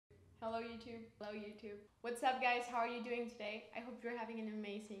Hello YouTube. Hello YouTube. What's up guys? How are you doing today? I hope you're having an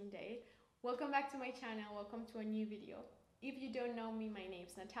amazing day. Welcome back to my channel. Welcome to a new video. If you don't know me, my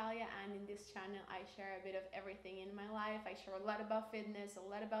name's Natalia, and in this channel I share a bit of everything in my life. I share a lot about fitness, a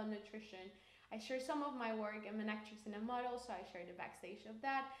lot about nutrition. I share some of my work. I'm an actress and a model, so I share the backstage of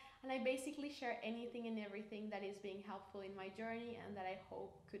that. And I basically share anything and everything that is being helpful in my journey and that I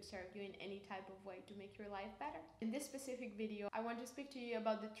hope could serve you in any type of way to make your life better. In this specific video, I want to speak to you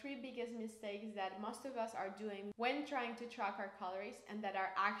about the 3 biggest mistakes that most of us are doing when trying to track our calories and that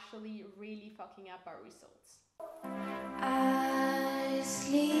are actually really fucking up our results. I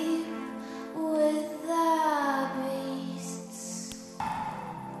sleep with the beasts.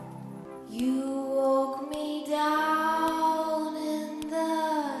 You woke me down in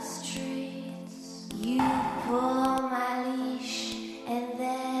the streets. You pull my leash and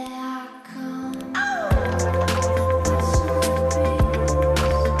there I come.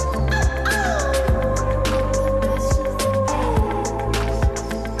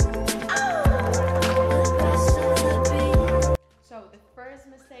 So the first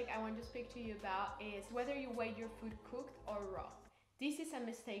mistake I want to speak to you about is whether you weigh your food cooked or raw. This is a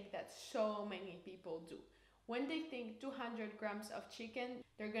mistake that so many people do. When they think 200 grams of chicken,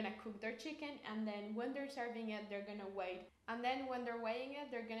 they're gonna cook their chicken, and then when they're serving it, they're gonna weigh. And then when they're weighing it,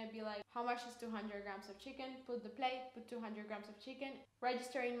 they're gonna be like, how much is 200 grams of chicken? Put the plate, put 200 grams of chicken,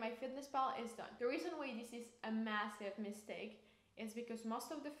 register in MyFitnessPal, is done. The reason why this is a massive mistake is because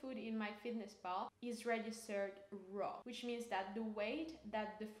most of the food in MyFitnessPal is registered raw, which means that the weight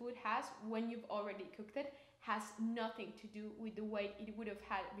that the food has when you've already cooked it has nothing to do with the weight it would have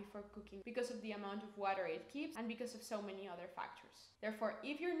had before cooking, because of the amount of water it keeps and because of so many other factors. Therefore,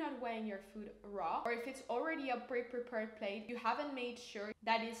 if you're not weighing your food raw, or if it's already a pre-prepared plate, you haven't made sure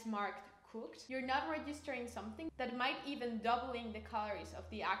that is marked cooked, you're not registering something that might even doubling the calories of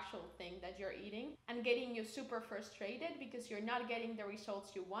the actual thing that you're eating and getting you super frustrated because you're not getting the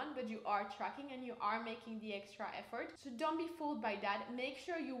results you want, but you are tracking and you are making the extra effort. So don't be fooled by that. Make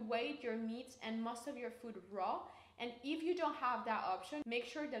sure you weigh your meats and most of your food raw. And if you don't have that option, make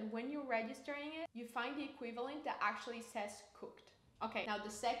sure that when you're registering it, you find the equivalent that actually says cooked. Okay, now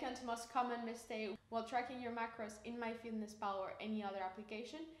the second most common mistake while tracking your macros in MyFitnessPal or any other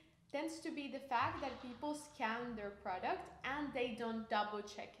application tends to be the fact that people scan their product and they don't double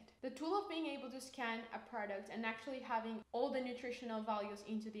check it. The tool of being able to scan a product and actually having all the nutritional values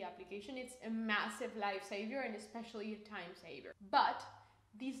into the application, it's a massive lifesaver and especially a time saver. But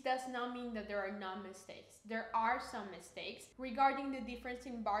this does not mean that there are no mistakes. There are some mistakes regarding the difference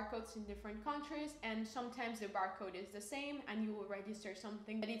in barcodes in different countries, and sometimes the barcode is the same and you will register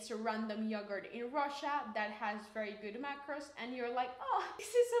something that it's a random yogurt in Russia that has very good macros and you're like, oh, this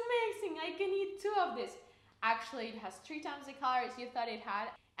is amazing, I can eat 2 of this. Actually, it has 3 times the calories you thought it had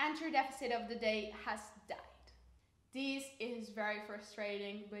and your deficit of the day has died. This is very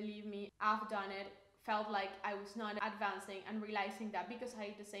frustrating, believe me, I've done it. Felt like I was not advancing and realizing that because I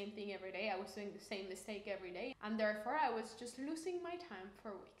ate the same thing every day, I was doing the same mistake every day, and therefore I was just losing my time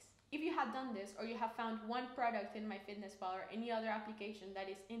for weeks. If you had done this, or you have found one product in MyFitnessPal or any other application that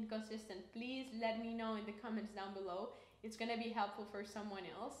is inconsistent, please let me know in the comments down below. It's gonna be helpful for someone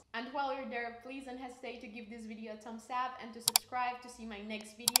else. And while you're there, please don't hesitate to give this video a thumbs up and to subscribe to see my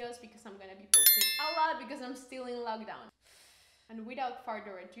next videos, because I'm gonna be posting a lot because I'm still in lockdown. And without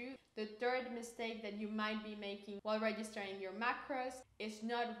further ado, the third mistake that you might be making while registering your macros is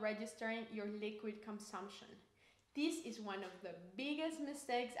not registering your liquid consumption. This is one of the biggest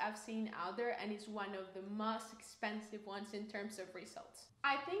mistakes I've seen out there, and it's one of the most expensive ones in terms of results.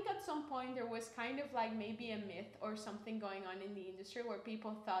 I think at some point there was kind of like maybe a myth or something going on in the industry where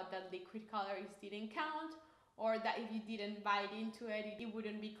people thought that liquid calories didn't count, or that if you didn't bite into it, it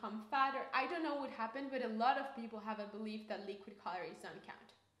wouldn't become fat, or I don't know what happened, but a lot of people have a belief that liquid calories don't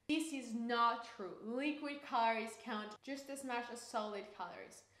count. This is not true. Liquid calories count just as much as solid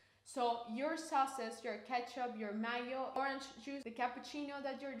calories. So your sauces, your ketchup, your mayo, orange juice, the cappuccino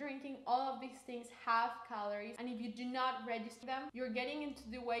that you're drinking, all of these things have calories, and if you do not register them, you're getting into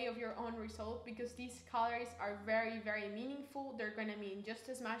the way of your own result, because these calories are very, very meaningful. They're gonna mean just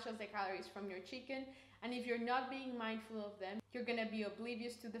as much as the calories from your chicken. And if you're not being mindful of them, you're gonna be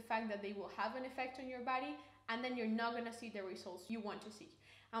oblivious to the fact that they will have an effect on your body, and then you're not gonna see the results you want to see.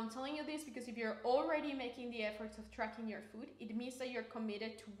 I'm telling you this because if you're already making the efforts of tracking your food, it means that you're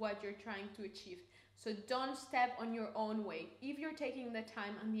committed to what you're trying to achieve. So don't step on your own weight. If you're taking the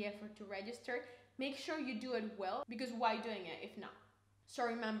time and the effort to register, make sure you do it well, because why doing it if not? So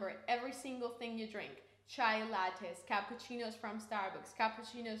remember, every single thing you drink, chai lattes, cappuccinos from Starbucks,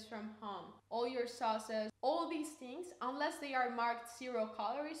 cappuccinos from home, all your sauces, all these things, unless they are marked 0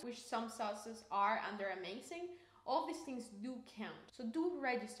 calories, which some sauces are and they're amazing, all these things do count. So do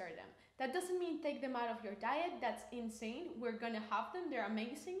register them. That doesn't mean take them out of your diet. That's insane. We're gonna have them. They're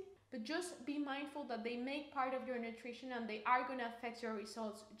amazing. But just be mindful that they make part of your nutrition and they are gonna affect your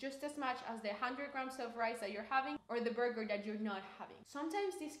results just as much as the 100 grams of rice that you're having or the burger that you're not having.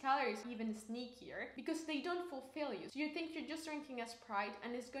 Sometimes these calories are even sneakier because they don't fulfill you. So you think you're just drinking a Sprite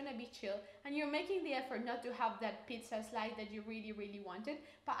and it's gonna be chill and you're making the effort not to have that pizza slice that you really wanted,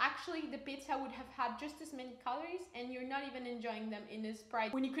 but actually the pizza would have had just as many calories and you're not even enjoying them in a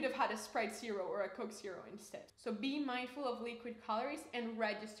Sprite when you could have had a Sprite Zero or a Coke Zero instead. So be mindful of liquid calories and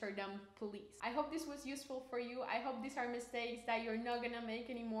register them, please. I hope this was useful for you. I hope these are mistakes that you're not gonna make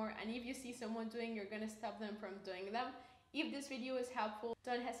anymore, and if you see someone doing, you're gonna stop them from doing them. If this video is helpful,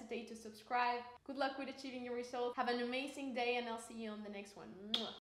 don't hesitate to subscribe. Good luck with achieving your results. Have an amazing day and I'll see you on the next one. Mwah.